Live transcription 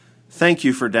Thank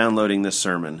you for downloading this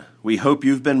sermon. We hope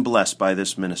you've been blessed by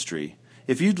this ministry.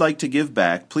 If you'd like to give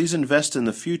back, please invest in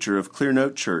the future of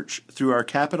Clearnote Church through our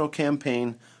capital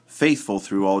campaign, Faithful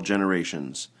Through All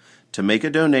Generations. To make a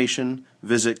donation,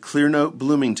 visit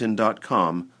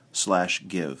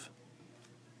clearnotebloomington.com/give.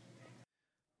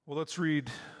 Well, let's read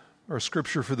our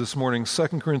scripture for this morning,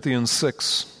 2 Corinthians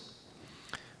 6,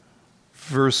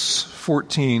 verse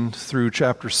 14 through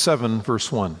chapter 7, verse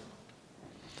 1.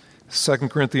 2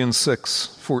 Corinthians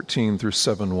 6, 14 through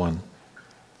 7, 1.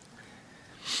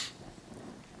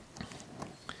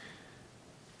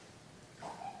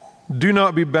 Do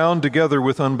not be bound together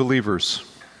with unbelievers.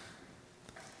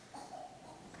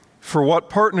 For what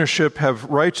partnership have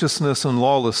righteousness and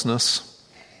lawlessness?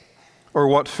 Or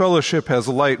what fellowship has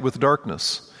light with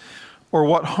darkness? Or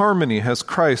what harmony has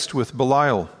Christ with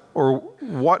Belial? Or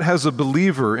what has a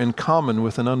believer in common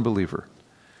with an unbeliever?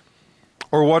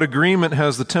 Or what agreement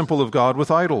has the temple of God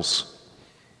with idols?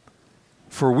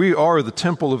 For we are the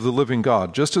temple of the living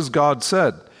God, just as God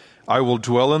said, I will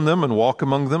dwell in them and walk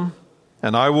among them,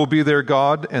 and I will be their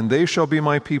God, and they shall be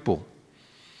my people.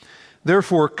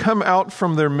 Therefore, come out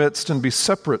from their midst and be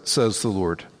separate, says the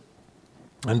Lord,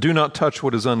 and do not touch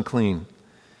what is unclean.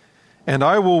 And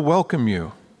I will welcome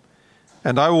you,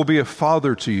 and I will be a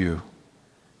father to you,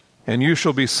 and you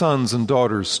shall be sons and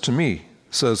daughters to me,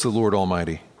 says the Lord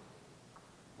Almighty.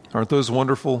 Aren't those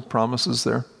wonderful promises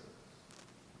there?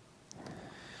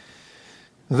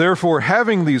 Therefore,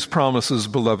 having these promises,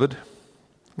 beloved,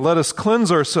 let us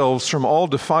cleanse ourselves from all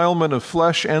defilement of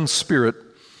flesh and spirit,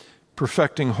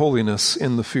 perfecting holiness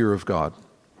in the fear of God.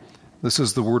 This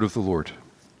is the word of the Lord.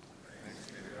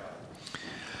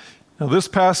 Now, this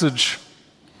passage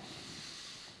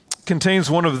contains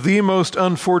one of the most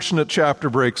unfortunate chapter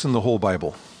breaks in the whole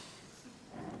Bible.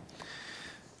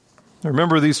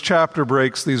 Remember, these chapter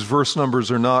breaks, these verse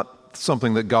numbers are not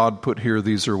something that God put here.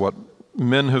 These are what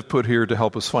men have put here to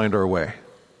help us find our way,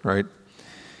 right?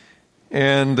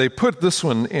 And they put this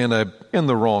one in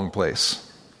the wrong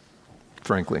place,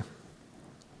 frankly.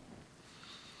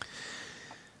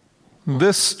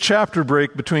 This chapter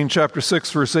break between chapter 6,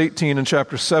 verse 18 and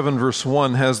chapter 7, verse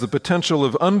 1 has the potential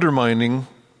of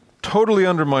totally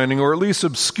undermining, or at least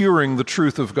obscuring the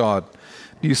truth of God.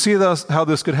 Do you see how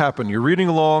this could happen? You're reading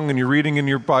along and you're reading in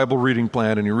your Bible reading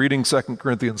plan and you're reading 2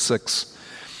 Corinthians 6.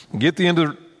 You get the end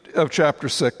of chapter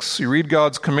 6. You read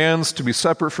God's commands to be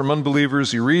separate from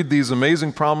unbelievers. You read these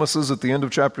amazing promises at the end of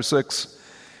chapter 6.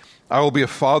 I will be a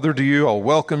father to you. I'll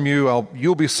welcome you.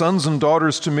 You'll be sons and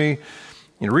daughters to me.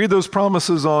 You read those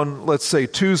promises on, let's say,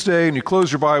 Tuesday, and you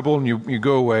close your Bible and you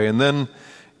go away. And then,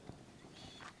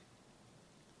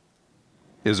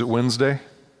 is it Wednesday?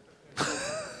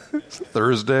 Is it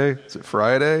Thursday? Is it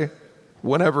Friday?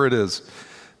 Whenever it is,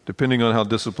 depending on how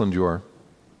disciplined you are.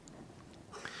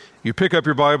 You pick up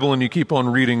your Bible and you keep on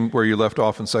reading where you left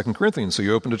off in 2 Corinthians. So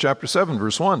you open to chapter 7,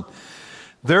 verse 1.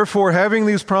 Therefore, having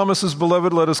these promises,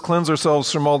 beloved, let us cleanse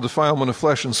ourselves from all defilement of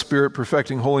flesh and spirit,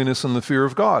 perfecting holiness in the fear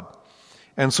of God.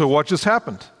 And so what just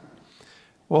happened?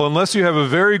 Well, unless you have a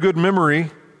very good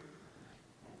memory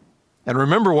and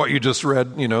remember what you just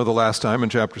read, the last time in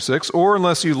chapter 6, or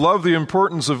unless you love the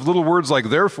importance of little words like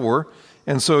therefore,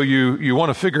 and so you want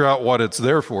to figure out what it's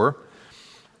there for,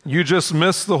 you just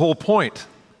miss the whole point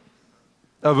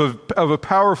of a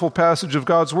powerful passage of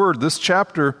God's Word. What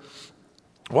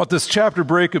this chapter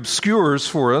break obscures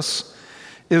for us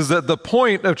is that the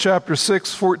point of chapter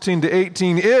 6, 14 to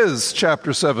 18 is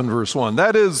chapter 7, verse 1.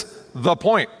 That is the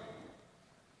point.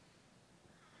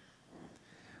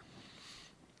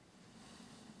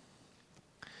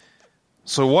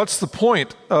 So what's the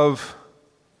point of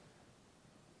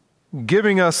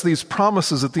giving us these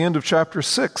promises at the end of chapter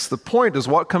 6? The point is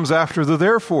what comes after the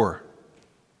therefore.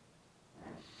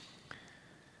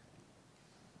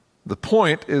 The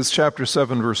point is chapter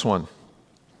 7, verse 1.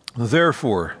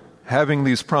 Therefore, having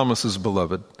these promises,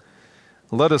 beloved,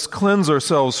 let us cleanse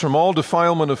ourselves from all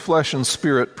defilement of flesh and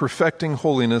spirit, perfecting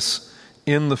holiness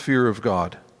in the fear of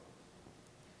God.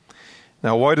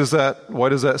 Now, why does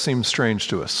that seem strange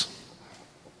to us?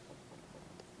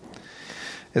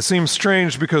 It seems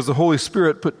strange because the Holy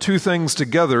Spirit put two things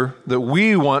together that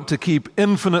we want to keep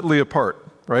infinitely apart,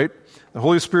 right? The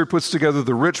Holy Spirit puts together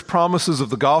the rich promises of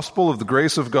the gospel, of the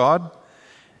grace of God,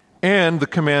 and the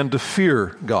command to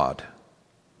fear God.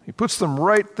 He puts them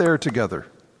right there together.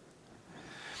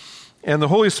 And the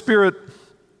Holy Spirit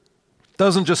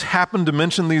doesn't just happen to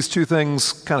mention these two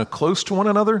things kind of close to one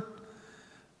another,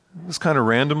 just kind of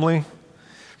randomly.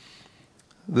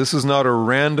 This is not a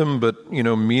random but,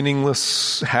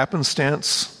 meaningless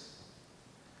happenstance.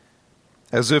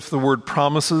 As if the word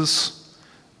promises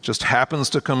just happens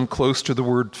to come close to the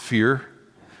word fear.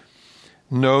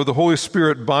 No, the Holy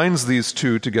Spirit binds these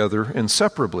two together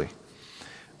inseparably.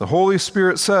 The Holy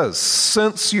Spirit says,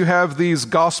 since you have these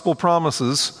gospel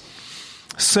promises,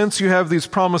 since you have these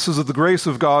promises of the grace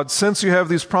of God, since you have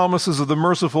these promises of the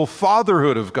merciful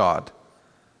fatherhood of God,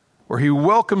 where he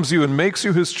welcomes you and makes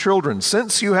you his children,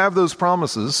 since you have those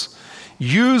promises,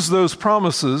 use those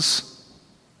promises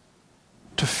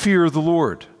to fear the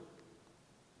Lord.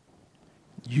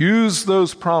 Use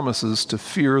those promises to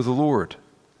fear the Lord.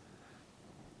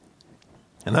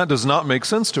 And that does not make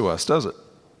sense to us, does it?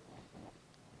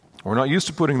 We're not used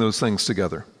to putting those things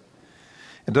together.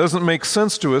 It doesn't make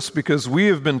sense to us because we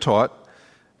have been taught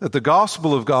that the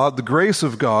gospel of God, the grace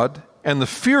of God, and the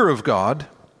fear of God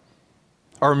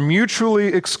are mutually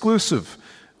exclusive.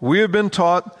 We have been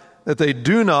taught that they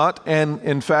do not, and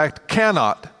in fact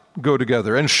cannot, go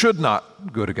together and should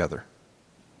not go together.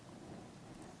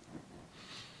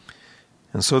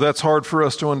 And so that's hard for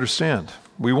us to understand.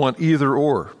 We want either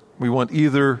or. We want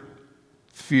either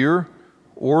fear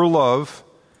or love,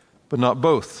 but not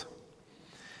both.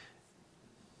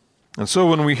 And so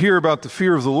when we hear about the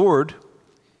fear of the Lord,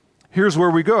 here's where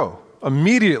we go.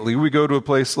 Immediately we go to a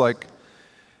place like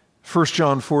 1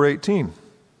 John 4:18.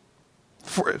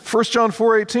 1 John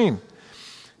 4:18.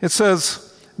 It says,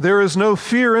 there is no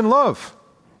fear in love,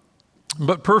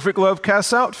 but perfect love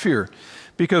casts out fear,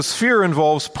 because fear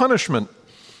involves punishment,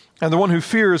 and the one who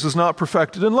fears is not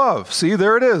perfected in love. See,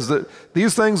 there it is.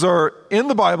 These things are, in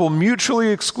the Bible,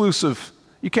 mutually exclusive.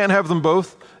 You can't have them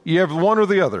both. You have one or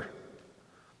the other.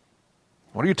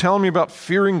 What are you telling me about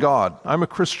fearing God? I'm a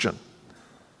Christian.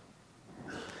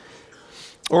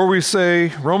 Or we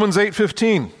say Romans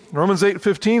 8:15. Romans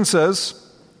 8:15 says,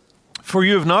 for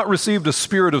you have not received a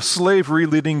spirit of slavery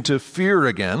leading to fear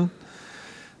again,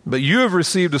 but you have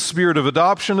received a spirit of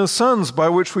adoption as sons, by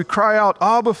which we cry out,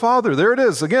 Abba, Father. There it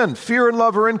is. Again, fear and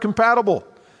love are incompatible.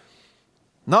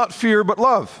 Not fear, but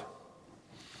love.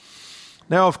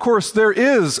 Now, of course, there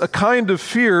is a kind of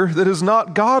fear that is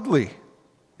not godly,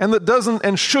 and that doesn't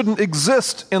and shouldn't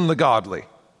exist in the godly.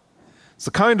 It's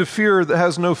the kind of fear that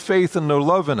has no faith and no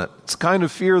love in it. It's the kind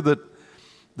of fear that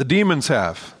the demons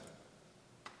have.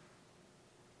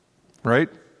 Right?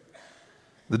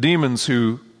 The demons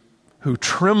who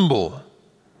tremble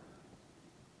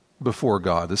before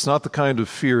God. It's not the kind of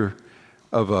fear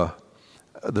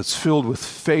that's filled with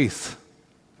faith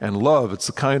and love. It's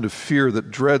the kind of fear that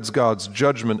dreads God's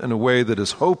judgment in a way that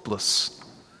is hopeless,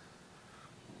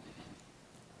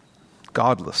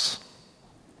 godless.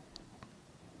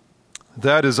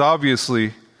 That is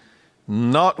obviously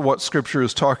not what Scripture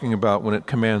is talking about when it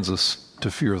commands us to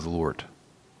fear the Lord.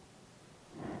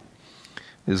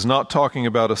 It is not talking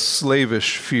about a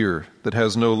slavish fear that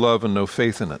has no love and no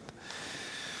faith in it.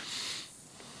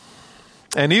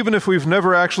 And even if we've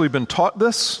never actually been taught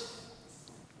this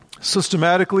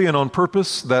systematically and on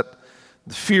purpose, that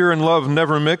fear and love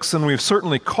never mix, and we've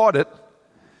certainly caught it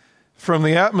from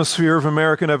the atmosphere of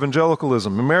American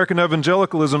evangelicalism. American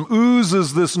evangelicalism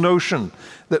oozes this notion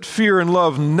that fear and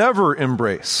love never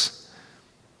embrace.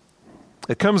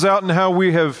 It comes out in how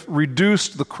we have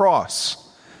reduced the cross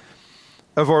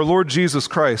of our Lord Jesus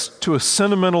Christ to a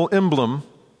sentimental emblem,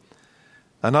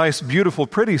 a nice, beautiful,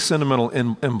 pretty sentimental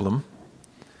emblem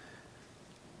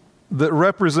that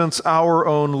represents our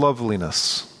own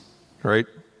loveliness, right?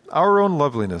 Our own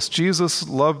loveliness. Jesus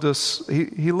loved us.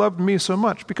 He loved me so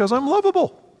much because I'm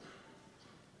lovable.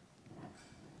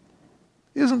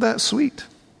 Isn't that sweet?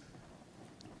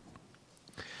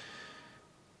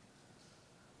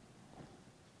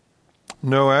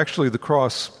 No, actually, the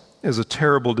cross is a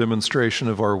terrible demonstration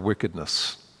of our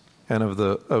wickedness and of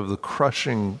the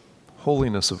crushing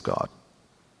holiness of God.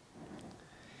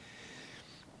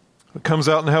 It comes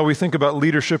out in how we think about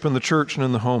leadership in the church and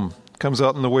in the home. It comes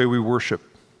out in the way we worship.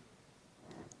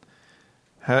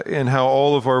 And how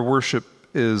all of our worship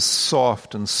is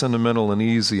soft and sentimental and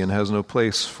easy and has no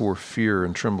place for fear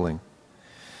and trembling.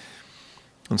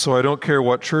 And so I don't care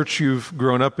what church you've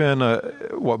grown up in,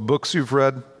 what books you've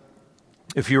read.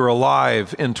 If you're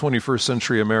alive in 21st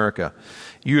century America,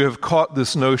 you have caught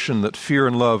this notion that fear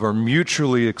and love are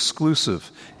mutually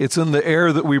exclusive. It's in the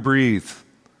air that we breathe.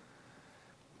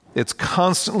 It's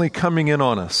constantly coming in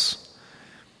on us.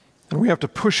 And we have to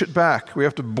push it back. We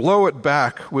have to blow it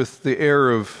back with the air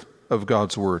of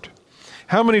God's Word.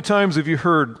 How many times have you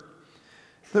heard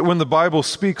that when the Bible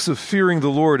speaks of fearing the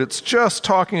Lord, it's just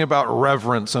talking about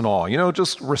reverence and awe,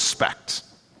 just respect.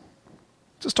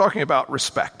 Just talking about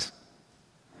respect.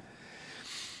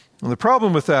 And the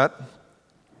problem with that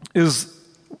is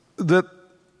that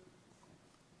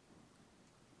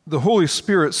the Holy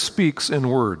Spirit speaks in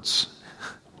words.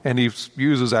 And he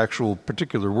uses actual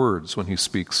particular words when he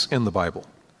speaks in the Bible.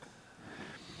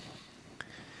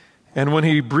 And when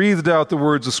he breathed out the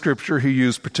words of Scripture, he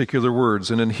used particular words.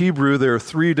 And in Hebrew, there are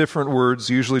 3 different words,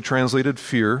 usually translated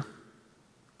fear.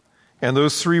 And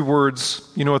those 3 words,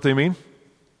 you know what they mean?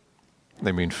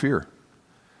 They mean fear,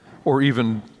 or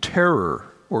even terror,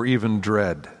 or even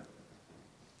dread.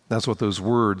 That's what those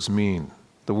words mean,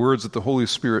 the words that the Holy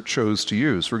Spirit chose to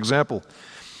use. For example,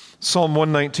 Psalm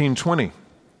 119:20.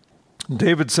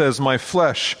 David says, "My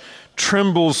flesh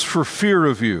trembles for fear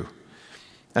of you,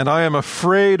 and I am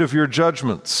afraid of your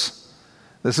judgments."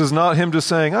 This is not him just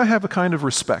saying, I have a kind of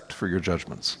respect for your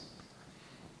judgments.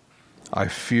 I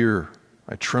fear,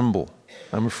 I tremble,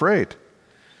 I'm afraid.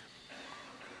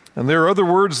 And there are other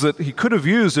words that he could have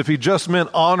used if he just meant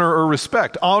honor or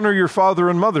respect. Honor your father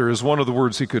and mother is one of the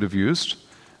words he could have used.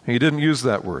 He didn't use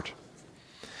that word.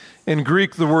 In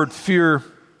Greek, the word fear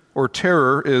or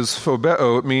terror is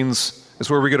phobeo. It's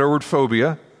where we get our word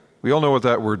phobia. We all know what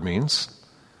that word means.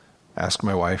 Ask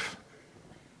my wife.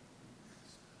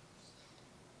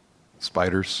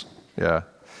 Spiders, yeah.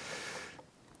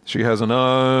 She has an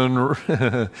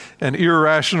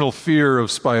irrational fear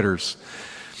of spiders.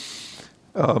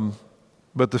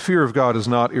 But the fear of God is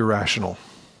not irrational.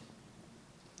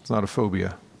 It's not a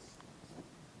phobia.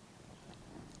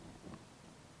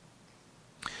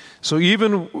 So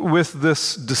even with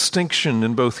this distinction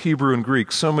in both Hebrew and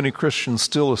Greek, so many Christians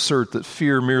still assert that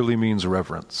fear merely means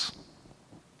reverence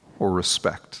or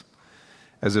respect,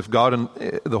 as if God and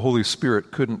the Holy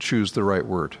Spirit couldn't choose the right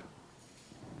word.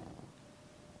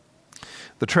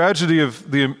 The tragedy of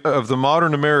the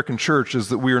modern American church is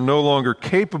that we are no longer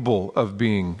capable of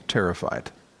being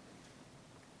terrified.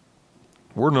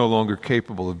 We're no longer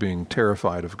capable of being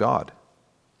terrified of God.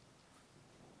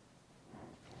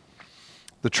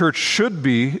 The church should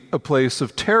be a place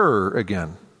of terror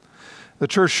again. The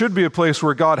church should be a place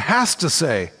where God has to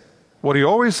say what he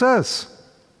always says: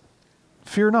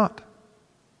 fear not.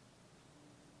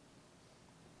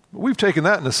 But we've taken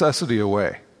that necessity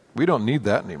away. We don't need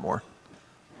that anymore.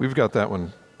 We've got that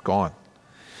one gone.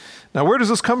 Now, where does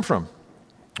this come from?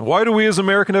 Why do we as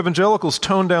American evangelicals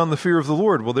tone down the fear of the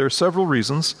Lord? Well, there are several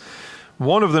reasons.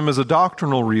 One of them is a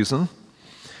doctrinal reason.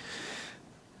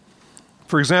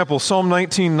 For example, Psalm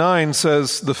 19:9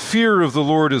 says, "The fear of the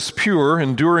Lord is pure,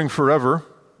 enduring forever."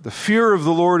 The fear of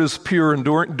the Lord is pure,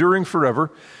 enduring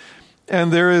forever.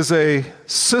 And there is a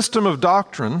system of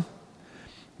doctrine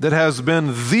that has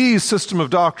been the system of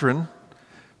doctrine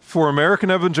for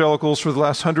American evangelicals for the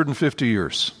last 150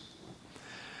 years.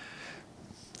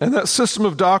 And that system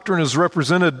of doctrine is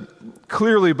represented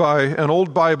clearly by an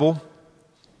old Bible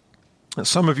that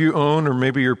some of you own, or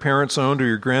maybe your parents owned, or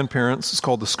your grandparents. It's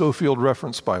called the Scofield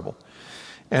Reference Bible.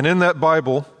 And in that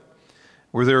Bible,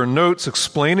 where there are notes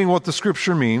explaining what the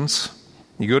Scripture means,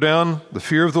 you go down, the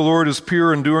fear of the Lord is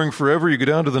pure, enduring forever. You go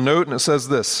down to the note, and it says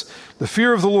this: the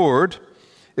fear of the Lord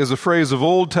is a phrase of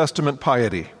Old Testament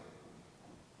piety.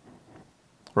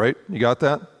 Right? You got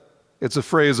that? It's a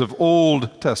phrase of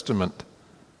Old Testament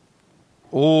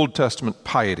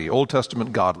piety, Old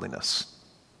Testament godliness.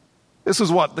 This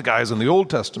is what the guys in the Old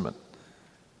Testament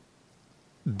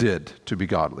did to be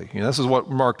godly. This is what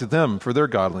marked them for their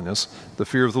godliness, the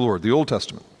fear of the Lord, the Old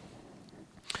Testament.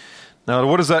 Now,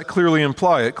 what does that clearly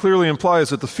imply? It clearly implies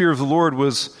that the fear of the Lord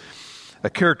was a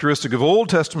characteristic of Old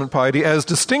Testament piety as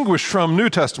distinguished from New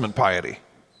Testament piety.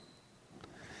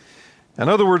 In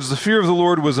other words, the fear of the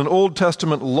Lord was an Old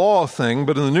Testament law thing,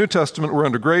 but in the New Testament we're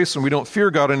under grace and we don't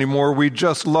fear God anymore, we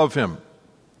just love him.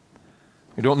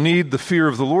 We don't need the fear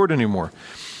of the Lord anymore.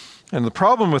 And the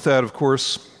problem with that, of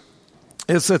course,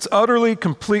 is it's utterly,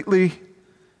 completely,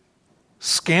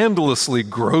 scandalously,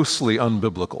 grossly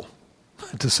unbiblical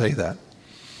to say that.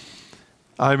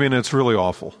 I mean, it's really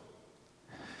awful.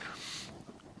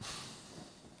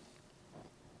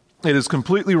 It is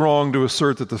completely wrong to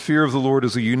assert that the fear of the Lord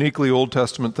is a uniquely Old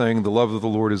Testament thing, the love of the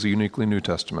Lord is a uniquely New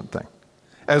Testament thing.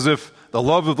 As if the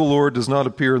love of the Lord does not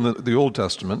appear in the Old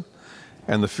Testament,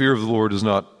 and the fear of the Lord does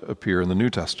not appear in the New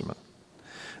Testament.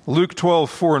 Luke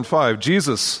 12:4-5,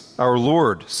 Jesus, our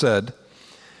Lord, said,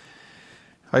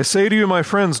 "I say to you, my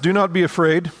friends, do not be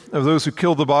afraid of those who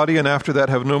kill the body and after that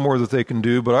have no more that they can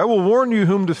do, but I will warn you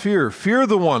whom to fear. Fear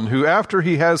the one who, after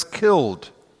he has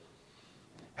killed,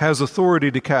 has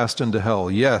authority to cast into hell.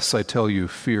 Yes, I tell you,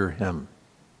 fear him."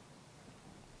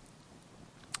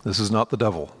 This is not the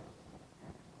devil.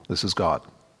 This is God.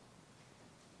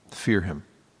 Fear him.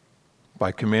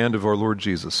 By command of our Lord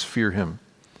Jesus, fear him.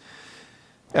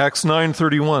 Acts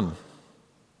 9:31.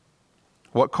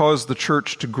 What caused the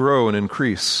church to grow and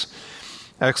increase?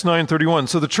 Acts 9:31,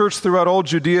 so the church throughout all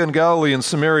Judea and Galilee and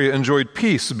Samaria enjoyed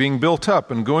peace, being built up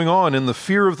and going on in the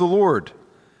fear of the Lord,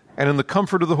 and in the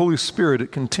comfort of the Holy Spirit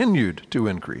it continued to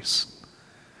increase.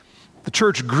 The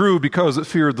church grew because it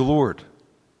feared the Lord.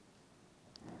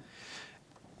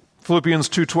 Philippians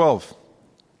 2:12,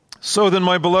 so then,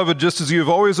 my beloved, just as you have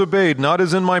always obeyed, not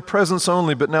as in my presence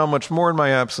only, but now much more in my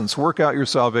absence, work out your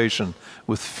salvation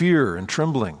with fear and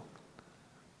trembling.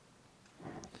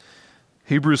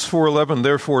 Hebrews 4:11,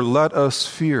 therefore let us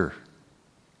fear.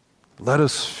 Let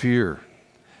us fear.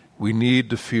 We need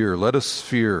to fear. Let us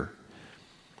fear.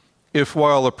 If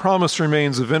while a promise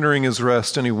remains of entering his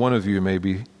rest, any one of you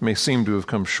may seem to have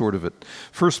come short of it.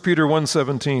 1 Peter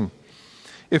 1:17,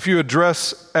 if you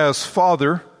address as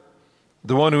Father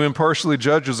the one who impartially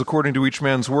judges according to each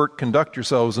man's work, conduct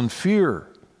yourselves in fear.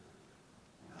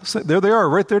 There they are,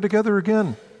 right there together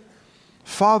again.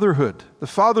 Fatherhood, the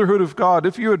fatherhood of God.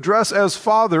 If you address as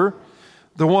Father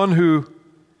the one who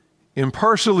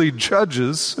impartially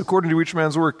judges according to each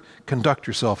man's work, conduct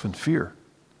yourself in fear.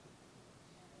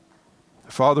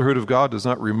 The fatherhood of God does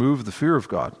not remove the fear of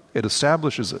God. It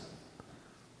establishes it.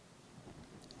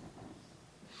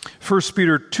 1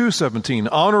 Peter 2:17,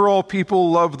 honor all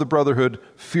people, love the brotherhood,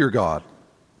 fear God.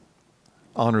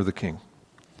 Honor the king.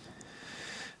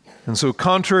 And so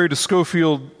contrary to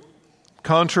Scofield,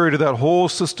 contrary to that whole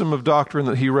system of doctrine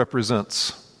that he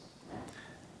represents,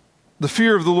 the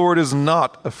fear of the Lord is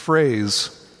not a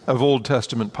phrase of Old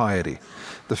Testament piety.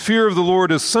 The fear of the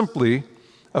Lord is simply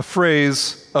a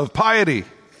phrase of piety.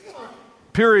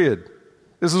 Period.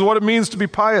 This is what it means to be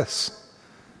pious.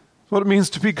 What it means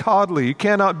to be godly. You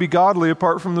cannot be godly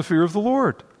apart from the fear of the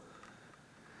Lord.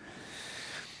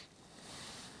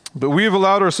 But we have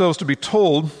allowed ourselves to be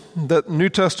told that New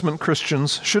Testament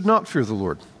Christians should not fear the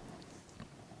Lord.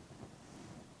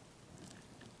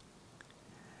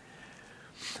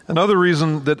 Another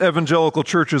reason that evangelical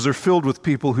churches are filled with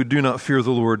people who do not fear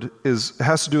the Lord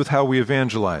has to do with how we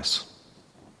evangelize.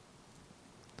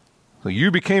 So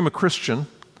you became a Christian,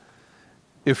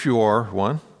 if you are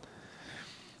one,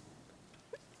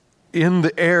 in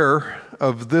the air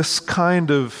of this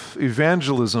kind of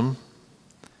evangelism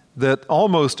that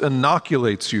almost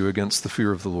inoculates you against the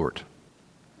fear of the Lord.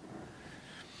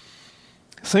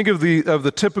 Think of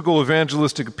the typical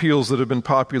evangelistic appeals that have been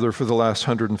popular for the last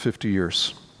 150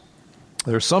 years.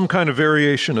 There's some kind of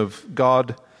variation of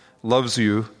God loves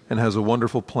you and has a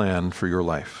wonderful plan for your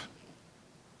life.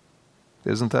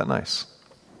 Isn't that nice?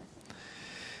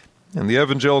 And the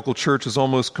evangelical church has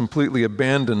almost completely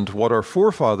abandoned what our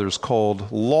forefathers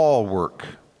called law work.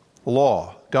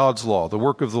 Law, God's law, the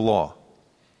work of the law,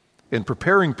 in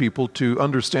preparing people to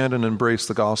understand and embrace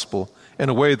the gospel in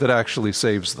a way that actually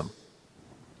saves them.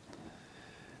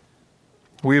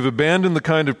 We have abandoned the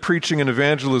kind of preaching and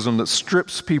evangelism that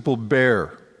strips people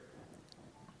bare,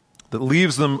 that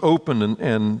leaves them open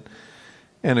and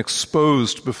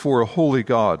exposed before a holy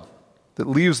God, that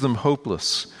leaves them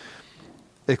hopeless,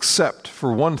 except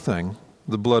for one thing,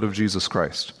 the blood of Jesus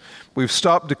Christ. We've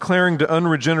stopped declaring to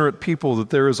unregenerate people that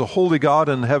there is a holy God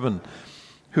in heaven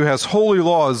who has holy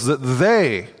laws that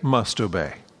they must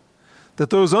obey. That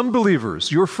those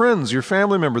unbelievers, your friends, your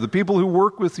family member, the people who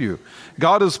work with you,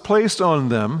 God has placed on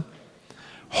them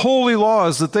holy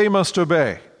laws that they must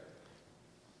obey.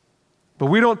 But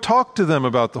we don't talk to them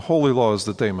about the holy laws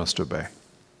that they must obey.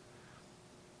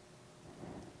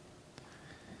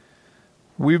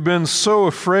 We've been so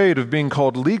afraid of being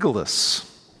called legalists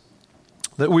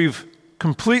that we've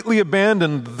completely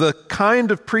abandoned the kind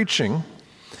of preaching,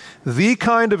 the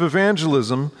kind of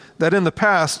evangelism that in the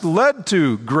past led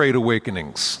to great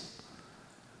awakenings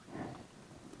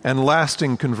and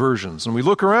lasting conversions. And we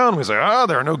look around and we say,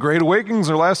 there are no great awakenings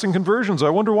or lasting conversions.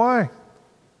 I wonder why.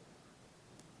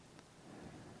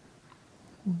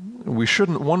 We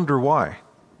shouldn't wonder why.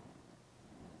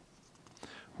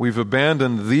 We've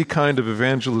abandoned the kind of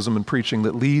evangelism and preaching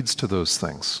that leads to those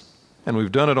things. And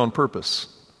we've done it on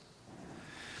purpose.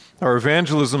 Our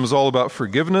evangelism is all about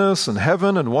forgiveness and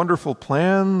heaven and wonderful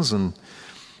plans. And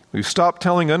we've stopped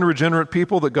telling unregenerate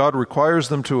people that God requires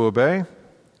them to obey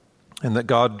and that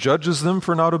God judges them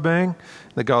for not obeying,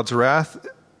 that God's wrath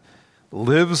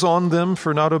lives on them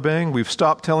for not obeying. We've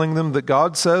stopped telling them that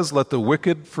God says, let the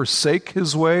wicked forsake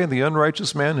his way and the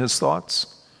unrighteous man his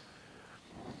thoughts.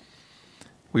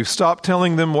 We've stopped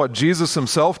telling them what Jesus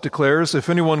himself declares, if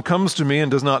anyone comes to me and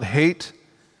does not hate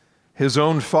his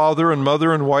own father and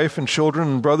mother and wife and children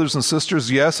and brothers and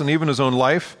sisters, yes, and even his own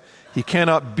life, he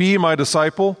cannot be my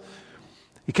disciple.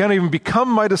 He can't even become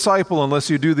my disciple unless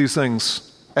you do these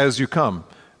things as you come.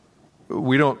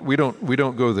 We don't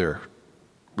go there.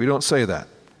 We don't say that.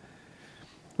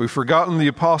 We've forgotten the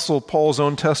Apostle Paul's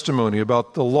own testimony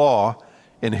about the law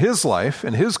in his life,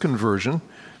 in his conversion.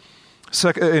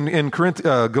 In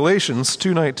Galatians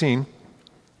 2:19,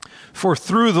 "For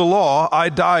through the law I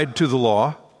died to the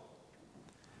law,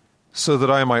 so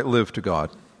that I might live to God."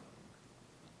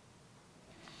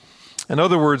 In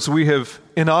other words, we have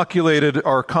inoculated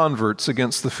our converts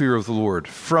against the fear of the Lord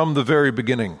from the very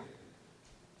beginning.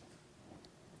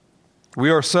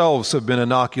 We ourselves have been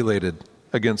inoculated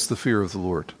against the fear of the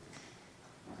Lord.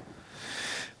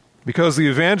 Because the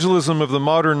evangelism of the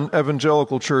modern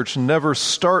evangelical church never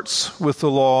starts with the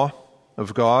law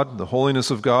of God, the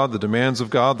holiness of God, the demands of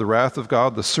God, the wrath of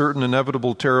God, the certain,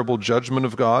 inevitable, terrible judgment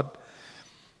of God.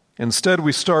 Instead,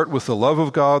 we start with the love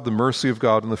of God, the mercy of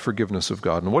God, and the forgiveness of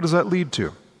God. And what does that lead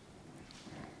to?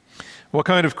 What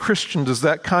kind of Christian does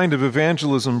that kind of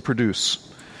evangelism produce?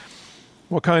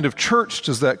 What kind of church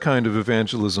does that kind of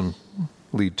evangelism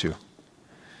lead to?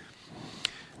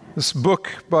 This book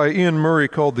by Ian Murray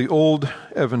called The Old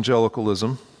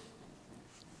Evangelicalism,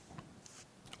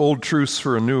 Old Truths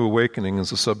for a New Awakening is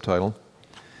the subtitle.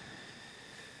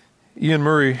 Ian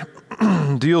Murray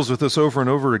deals with this over and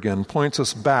over again, points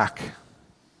us back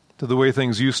to the way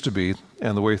things used to be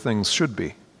and the way things should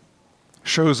be,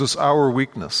 shows us our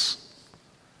weakness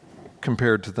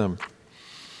compared to them.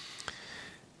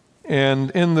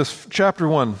 And in this chapter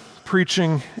 1,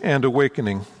 Preaching and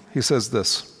Awakening, he says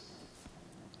this: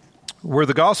 "Where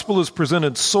the gospel is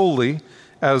presented solely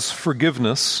as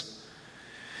forgiveness,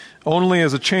 only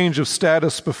as a change of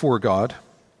status before God,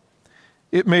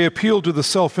 it may appeal to the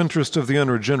self-interest of the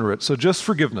unregenerate." So just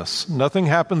forgiveness. Nothing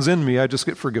happens in me, I just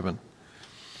get forgiven.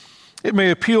 It may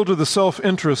appeal to the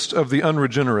self-interest of the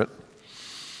unregenerate.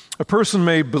 A person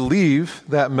may believe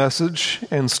that message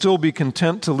and still be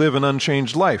content to live an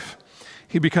unchanged life.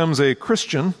 He becomes a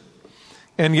Christian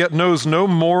and yet knows no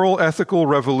moral, ethical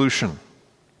revolution.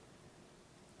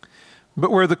 But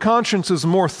where the conscience is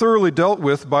more thoroughly dealt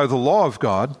with by the law of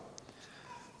God,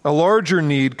 a larger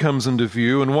need comes into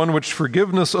view, and one which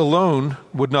forgiveness alone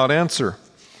would not answer.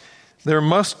 There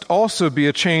must also be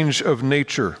a change of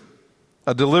nature,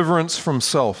 a deliverance from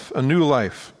self, a new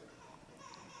life.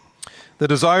 The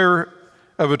desire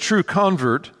of a true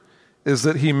convert is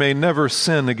that he may never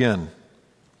sin again.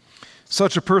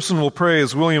 Such a person will pray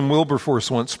as William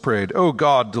Wilberforce once prayed, "Oh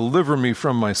God, deliver me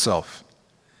from myself."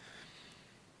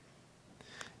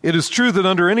 It is true that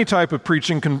under any type of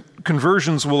preaching,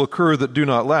 conversions will occur that do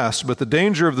not last, but the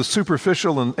danger of the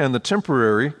superficial and the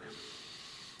temporary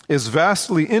is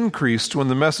vastly increased when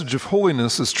the message of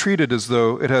holiness is treated as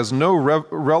though it has no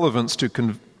relevance to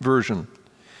conversion.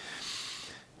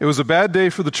 It was a bad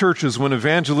day for the churches when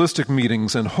evangelistic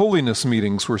meetings and holiness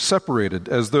meetings were separated,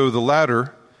 as though the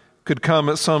latter could come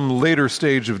at some later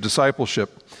stage of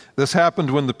discipleship. This happened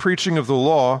when the preaching of the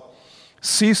law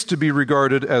ceased to be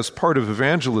regarded as part of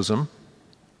evangelism,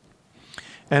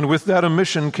 and with that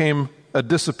omission came a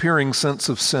disappearing sense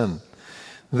of sin.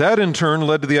 That in turn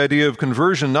led to the idea of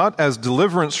conversion not as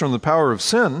deliverance from the power of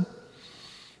sin,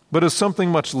 but as something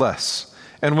much less.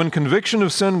 And when conviction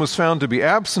of sin was found to be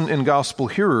absent in gospel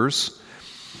hearers,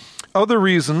 other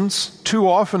reasons too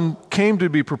often came to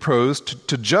be proposed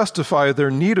to justify their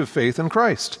need of faith in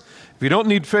Christ. If you don't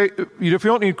need faith, if you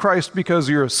don't need Christ because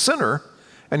you're a sinner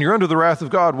and you're under the wrath of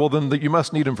God, well, then you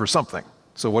must need him for something.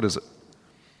 So what is it?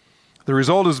 The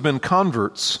result has been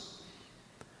converts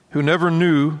who never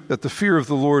knew that the fear of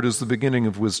the Lord is the beginning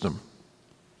of wisdom,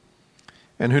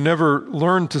 and who never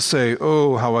learned to say,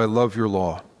 "Oh, how I love your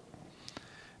law."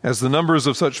 As the numbers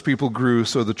of such people grew,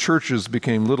 so the churches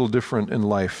became little different in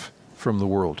life from the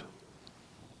world.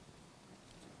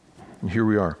 And here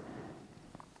we are.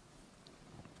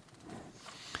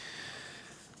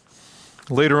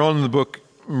 Later on in the book,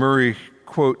 Murray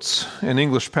quotes an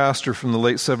English pastor from the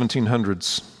late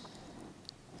 1700s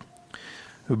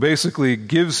who basically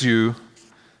gives you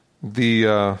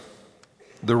the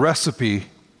recipe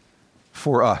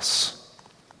for us.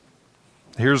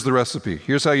 Here's the recipe.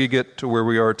 Here's how you get to where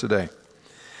we are today.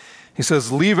 He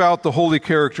says, leave out the holy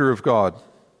character of God.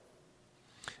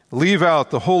 Leave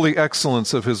out the holy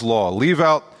excellence of his law. Leave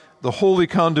out the holy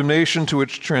condemnation to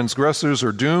which transgressors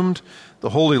are doomed,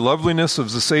 the holy loveliness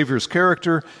of the Savior's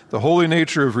character, the holy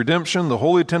nature of redemption, the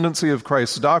holy tendency of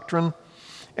Christ's doctrine,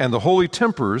 and the holy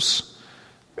tempers,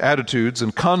 attitudes,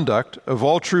 and conduct of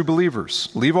all true believers.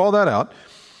 Leave all that out.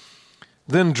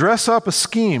 Then dress up a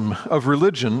scheme of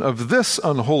religion of this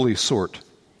unholy sort.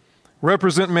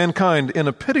 Represent mankind in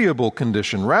a pitiable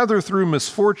condition, rather through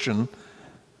misfortune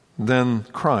than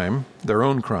crime, their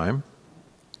own crime.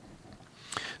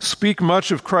 Speak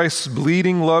much of Christ's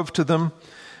bleeding love to them,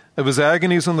 of his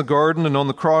agonies in the garden and on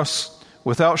the cross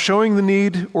without showing the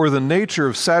need or the nature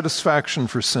of satisfaction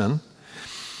for sin,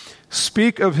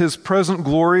 speak of his present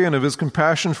glory and of his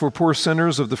compassion for poor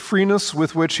sinners, of the freeness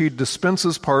with which he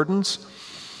dispenses pardons,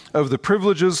 of the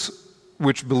privileges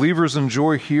which believers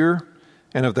enjoy here,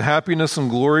 and of the happiness and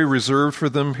glory reserved for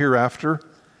them hereafter.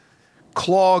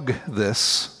 Clog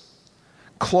this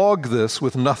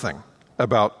with nothing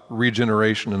about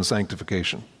regeneration and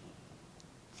sanctification.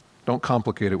 Don't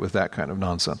complicate it with that kind of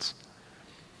nonsense.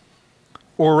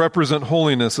 Or represent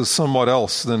holiness as somewhat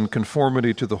else than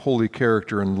conformity to the holy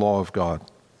character and law of God.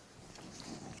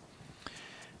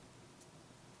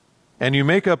 And you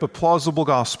make up a plausible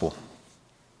gospel.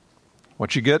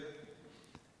 What you get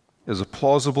is a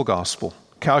plausible gospel,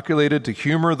 calculated to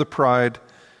humor the pride,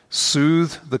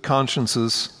 soothe the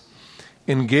consciences,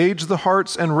 engage the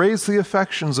hearts, and raise the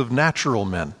affections of natural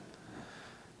men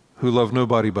who love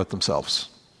nobody but themselves.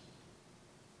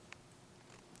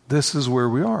 This is where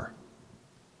we are.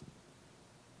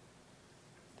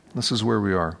 This is where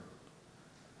we are.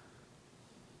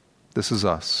 This is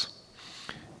us.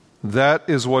 That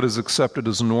is what is accepted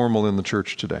as normal in the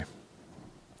church today.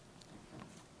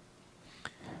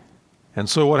 And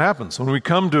so what happens? When we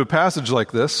come to a passage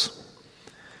like this,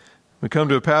 we come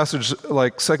to a passage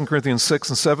like 2 Corinthians 6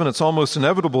 and 7, it's almost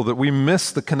inevitable that we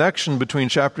miss the connection between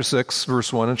chapter 6,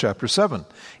 verse 1 and chapter 7.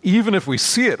 Even if we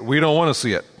see it, we don't want to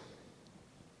see it.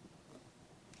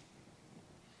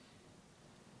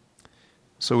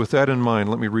 So with that in mind,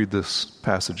 let me read this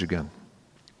passage again.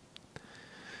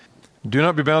 Do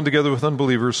not be bound together with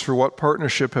unbelievers, for what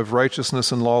partnership have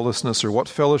righteousness and lawlessness, or what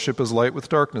fellowship has light with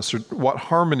darkness, or what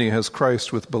harmony has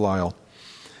Christ with Belial?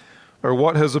 Or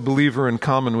what has a believer in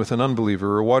common with an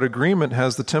unbeliever? Or what agreement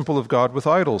has the temple of God with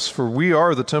idols? For we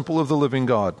are the temple of the living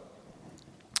God.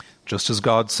 Just as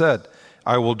God said,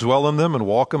 I will dwell in them and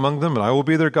walk among them, and I will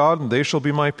be their God, and they shall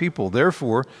be my people.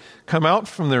 Therefore, come out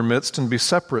from their midst and be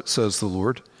separate, says the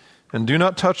Lord, and do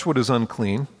not touch what is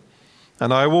unclean.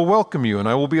 And I will welcome you, and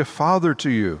I will be a father to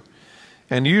you.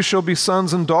 And you shall be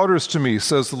sons and daughters to me,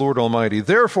 says the Lord Almighty.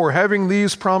 Therefore, having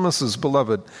these promises,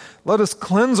 beloved, let us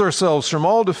cleanse ourselves from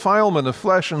all defilement of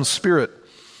flesh and spirit,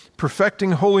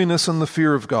 perfecting holiness in the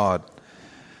fear of God.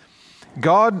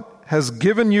 God has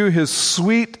given you his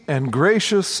sweet and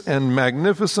gracious and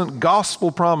magnificent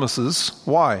gospel promises.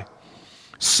 Why?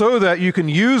 So that you can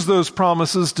use those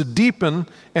promises to deepen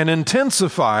and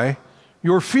intensify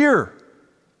your fear.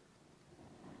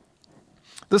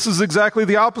 This is exactly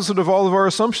the opposite of all of our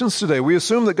assumptions today. We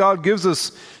assume that God gives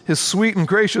us his sweet and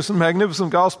gracious and magnificent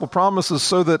gospel promises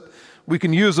so that we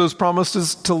can use those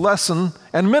promises to lessen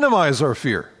and minimize our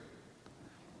fear.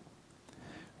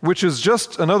 Which is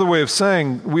just another way of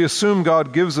saying we assume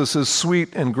God gives us his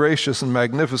sweet and gracious and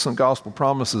magnificent gospel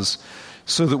promises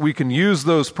so that we can use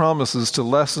those promises to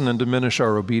lessen and diminish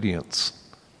our obedience.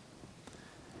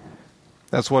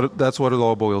 That's what it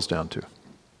all boils down to.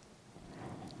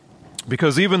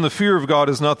 Because even the fear of God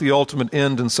is not the ultimate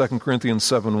end in 2 Corinthians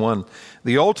 7:1.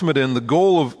 The ultimate end, the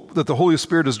goal that the Holy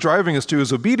Spirit is driving us to,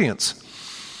 is obedience.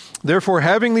 Therefore,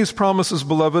 having these promises,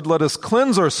 beloved, let us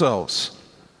cleanse ourselves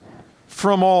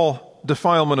from all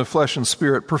defilement of flesh and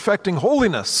spirit, perfecting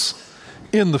holiness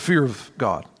in the fear of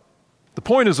God. The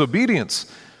point is obedience,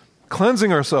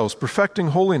 cleansing ourselves, perfecting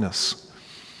holiness.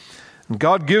 And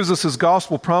God gives us his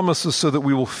gospel promises so that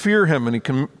we will fear him, and he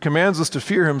commands us to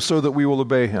fear him so that we will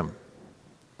obey him.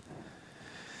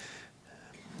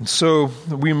 And so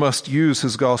we must use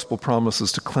his gospel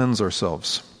promises to cleanse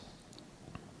ourselves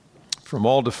from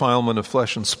all defilement of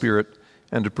flesh and spirit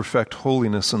and to perfect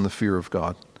holiness in the fear of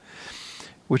God,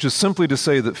 which is simply to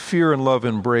say that fear and love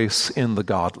embrace in the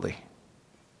godly.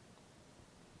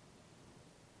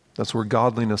 That's where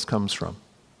godliness comes from.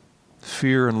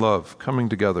 Fear and love coming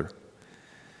together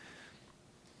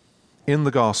in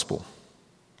the gospel.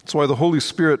 That's why the Holy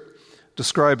Spirit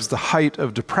describes the height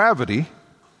of depravity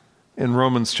in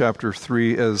Romans chapter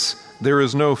 3 as there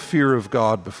is no fear of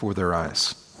God before their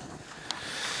eyes.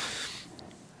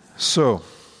 So,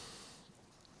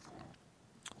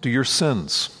 do your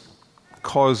sins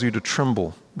cause you to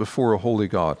tremble before a holy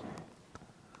God?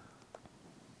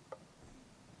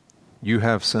 You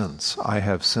have sins. I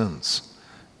have sins.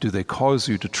 Do they cause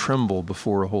you to tremble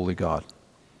before a holy God?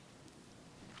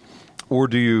 Or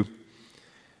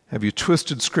have you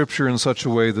twisted Scripture in such a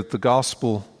way that the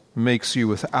gospel makes you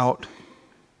without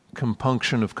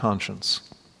compunction of conscience?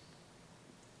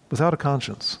 Without a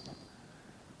conscience.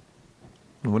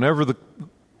 And whenever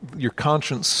your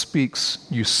conscience speaks,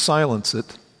 you silence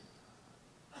it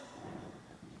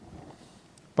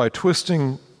by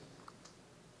twisting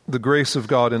the grace of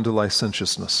God into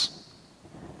licentiousness,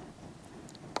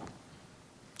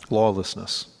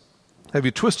 lawlessness, Have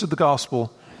you twisted the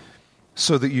gospel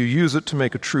so that you use it to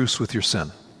make a truce with your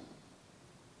sin?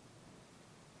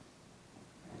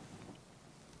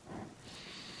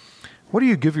 What do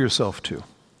you give yourself to?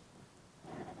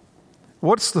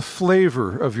 What's the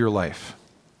flavor of your life?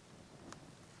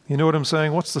 You know what I'm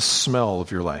saying? What's the smell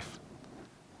of your life?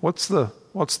 What's the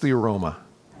aroma?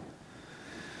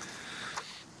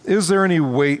 Is there any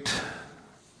weight?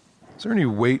 Is there any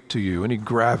weight to you? Any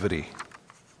gravity?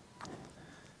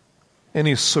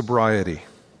 Any sobriety?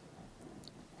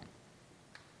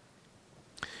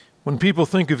 When people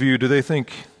think of you, do they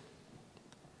think,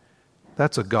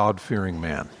 that's a God-fearing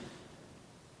man?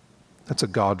 That's a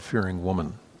God-fearing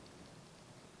woman?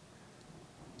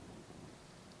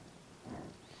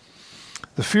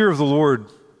 The fear of the Lord,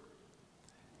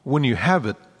 when you have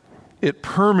it, it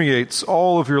permeates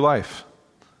all of your life.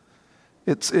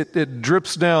 It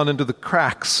drips down into the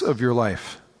cracks of your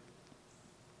life.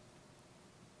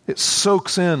 It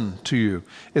soaks in to you.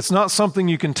 It's not something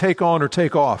you can take on or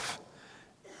take off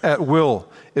at will.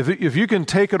 If you can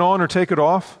take it on or take it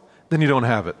off, then you don't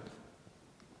have it.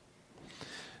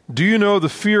 Do you know the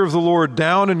fear of the Lord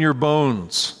down in your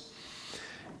bones?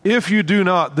 If you do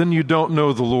not, then you don't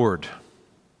know the Lord.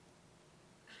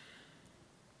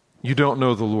 You don't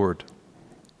know the Lord.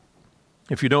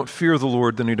 If you don't fear the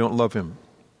Lord, then you don't love Him.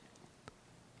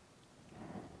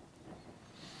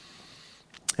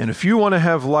 And if you want to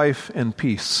have life and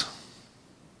peace,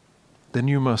 then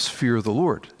you must fear the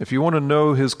Lord. If you want to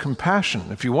know His compassion,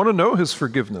 if you want to know His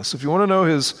forgiveness, if you want to know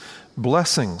His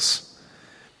blessings,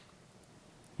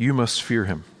 you must fear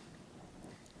Him.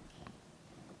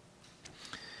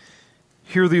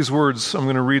 Hear these words. I'm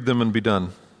going to read them and be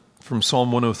done. From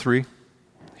Psalm 103.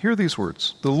 Hear these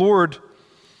words. The Lord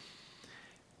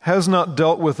has not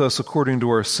dealt with us according to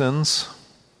our sins,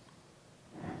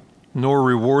 nor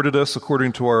rewarded us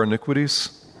according to our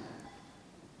iniquities.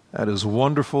 That is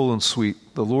wonderful and sweet.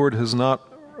 The Lord has not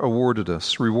rewarded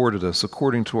us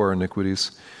according to our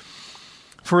iniquities.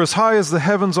 For as high as the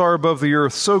heavens are above the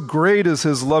earth, so great is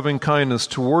His loving kindness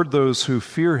toward those who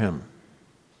fear Him.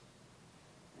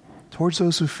 Towards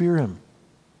those who fear Him.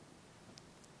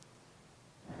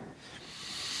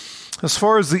 As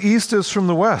far as the east is from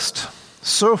the west,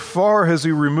 so far has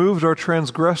He removed our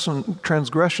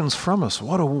transgressions from us.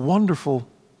 What a wonderful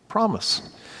promise.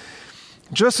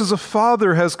 Just as a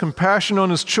father has compassion on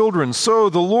his children, so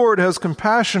the Lord has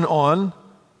compassion on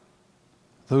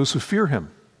those who fear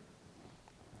Him.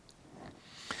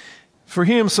 For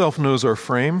He Himself knows our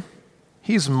frame.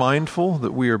 He's mindful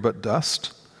that we are but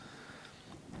dust.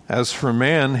 As for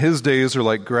man, his days are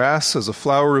like grass, as a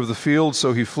flower of the field,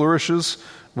 so he flourishes.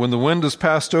 When the wind has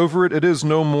passed over it, it is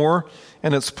no more,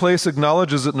 and its place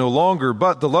acknowledges it no longer.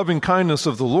 But the loving kindness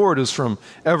of the Lord is from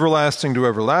everlasting to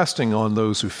everlasting on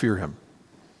those who fear Him,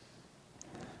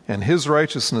 and His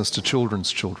righteousness to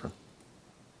children's children.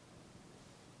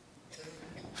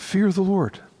 Fear the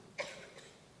Lord.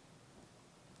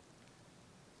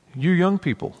 You young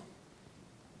people,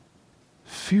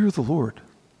 fear the Lord.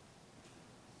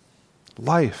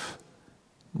 Life,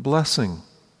 blessing,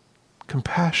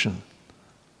 compassion,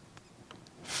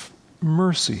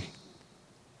 mercy.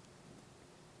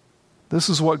 This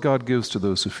is what God gives to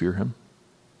those who fear Him.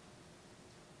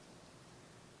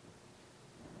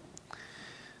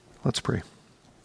 Let's pray.